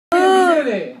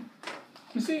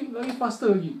Mesti lagi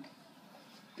faster lagi.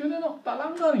 Tengok tak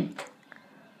langgar ni.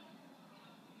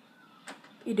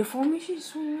 The formation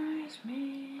is so nice,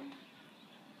 man.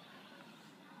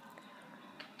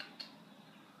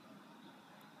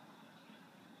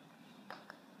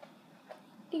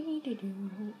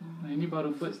 Ini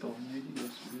baru birds tau. Ini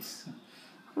this.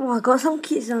 Wow, got some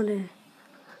kids down there.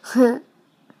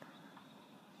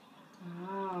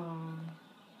 Wow.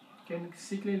 Can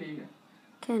see clearly ke?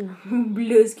 Can.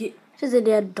 Blur sikit. Just that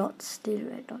they are dots. They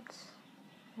look like dots.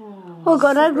 Oh,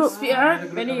 got another group.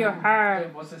 Ready your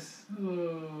heart. Bosses.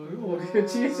 Oh,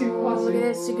 kecil sih Look at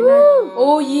that bos. signal.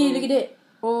 Oh yeah, look at that.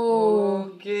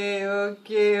 Oh. Okay.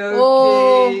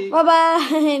 Oh. Bye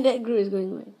bye. That group is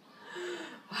going away.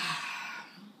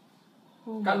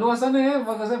 Kat luar sana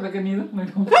bagus saya balcony tu.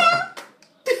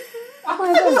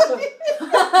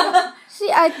 See,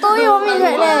 I told you mommy is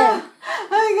right there. Oh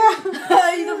my god.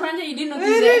 You don't find it, you didn't notice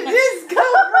Where did that. this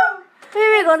come from?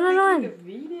 Wait, got another one. The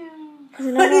video. There's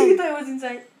another one. You thought it was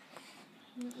inside.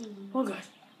 Oh god.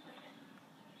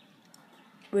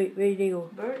 Wait, where did they go?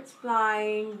 Birds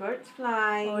flying.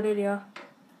 Oh, there they are.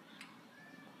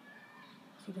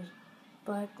 See those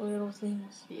black little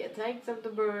things. The attacks of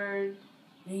the bird.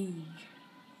 Rage.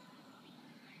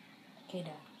 Okay,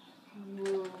 done.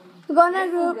 We got another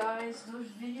group. Guys,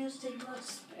 those videos take a lot of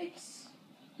space.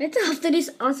 Later after this,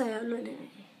 once I upload it.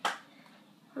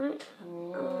 Right?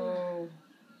 Whoa.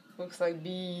 Looks like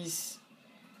bees.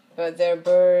 But they're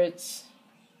birds.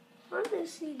 I want to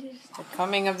see this. The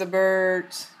coming of the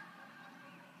birds.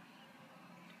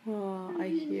 Oh, I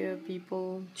hear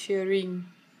people cheering.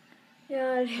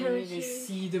 Yeah, Maybe they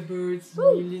see the birds,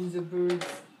 Woo. millions of birds.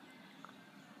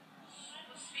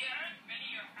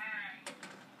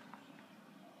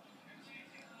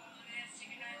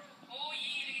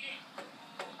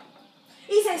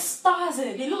 It's like stars,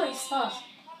 They look like stars.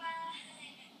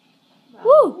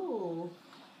 Woo! Ooh.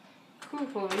 Cool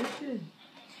formation.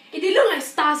 They look like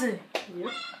stars,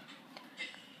 Yep.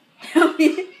 Tell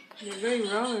me. They're going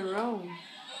round and round.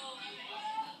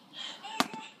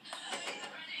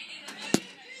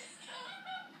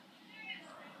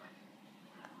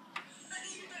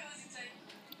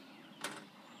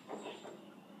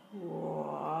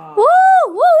 Wow.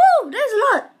 Woo! There's a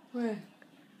lot. Where?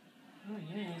 Oh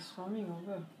yeah, it's swarming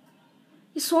over.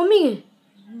 It's swarming.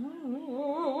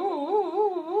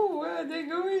 Where are they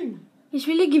going? It's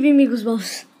really giving me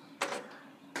goosebumps.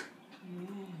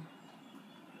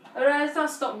 Alright, let's not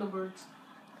stop the birds.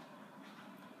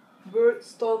 Bird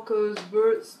stalkers,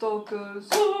 bird stalkers.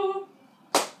 Oh!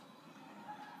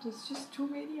 There's just too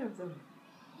many of them.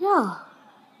 Yeah.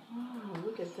 Oh,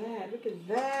 look at that, look at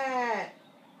that.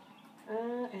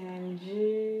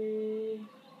 Angie.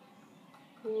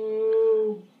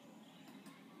 Whoa.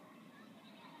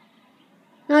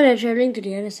 Now they're traveling to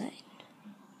the other side.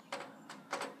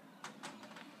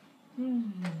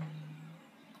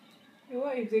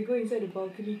 What if they go inside the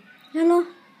balcony? Yeah, no.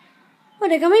 Oh,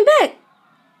 they're coming back.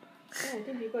 Yeah, I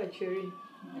think people are cheering.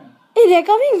 Hey, they're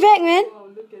coming back, man. Wow,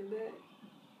 look at that.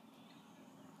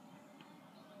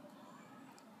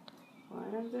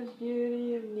 One of the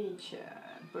beauty of nature.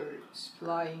 Birds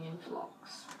flying in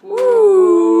flocks.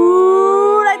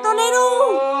 Ooh, like tornado.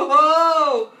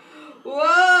 Whoa!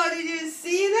 Whoa! Did you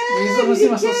see that? Besok mesti Did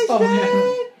you masuk catch storm ni.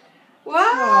 that?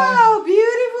 Wow!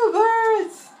 Beautiful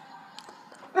birds!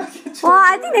 Wow,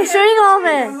 I think they're showing off,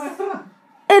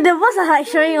 Hey, the birds are like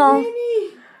showing off.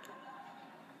 Many.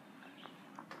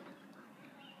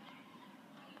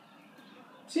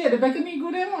 See, the balcony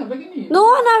go there lah, balcony. No,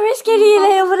 not very scary,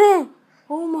 like over there.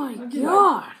 Oh my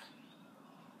god.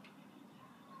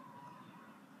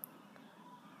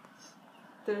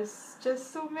 There's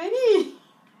just so many.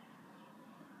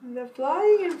 They're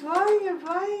flying and flying and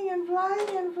flying and flying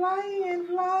and flying and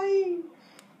flying.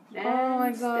 Oh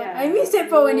my god. I missed that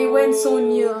part when it went so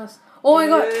near us. Oh my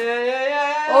god.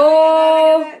 Yeah.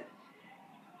 Oh. Look at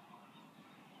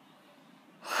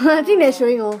that. I think they're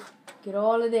showing off. Get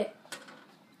all of that.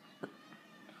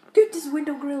 Dude, this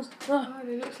window grills. Oh,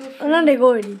 they look so Oh, now they go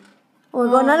already. Oh, we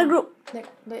got another group.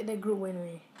 That group went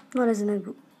away. No, there's another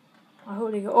group. I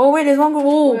hope they go. Oh wait, there's one group.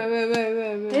 Oh.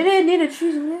 Wait. They're near the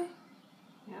trees over there.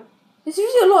 Yep. There's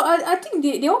usually a lot. I think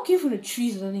they all came from the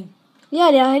trees or something.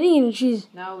 Yeah, they're hiding in the trees.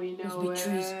 Now we know Must be where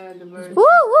trees. the birds.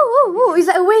 Woo! It's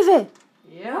like a wave, eh?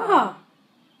 Yeah.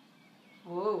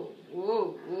 Whoa.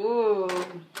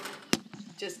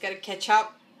 Just gotta catch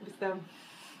up with them.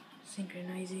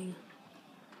 Synchronizing.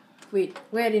 Wait,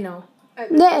 where are they now? At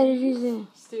There, the trees there.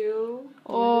 Still.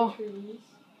 Oh. In the trees.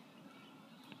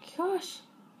 Gosh.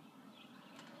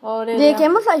 Oh, there They are.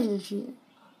 camouflage in the trees.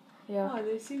 Yeah. Oh,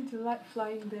 they seem to like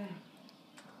flying there.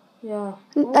 Yeah.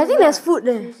 I think there's food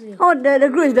there. Seriously. Oh, the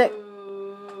group is back.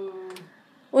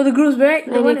 Oh, the group's back.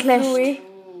 The And one they that flew clashed. away.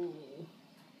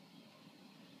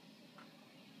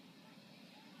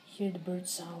 Hear the bird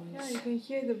sounds. Yeah, you can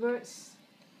hear the birds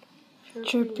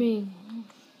Chirping.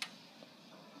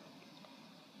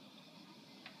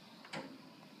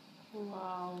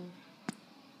 Wow.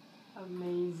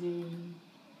 Amazing.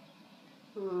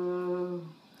 Whoa.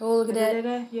 Oh, look at that.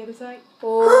 There, the other side.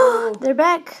 Oh, They're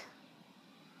back.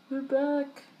 we're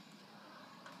back.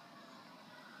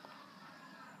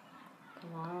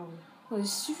 Wow. Oh, they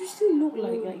seriously look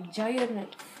like giant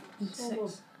like Some insects.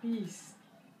 of bees.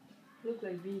 Look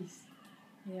like bees.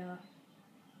 Yeah.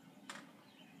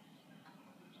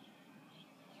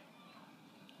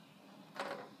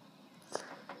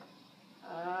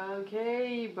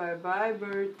 Okay, bye bye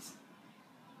birds.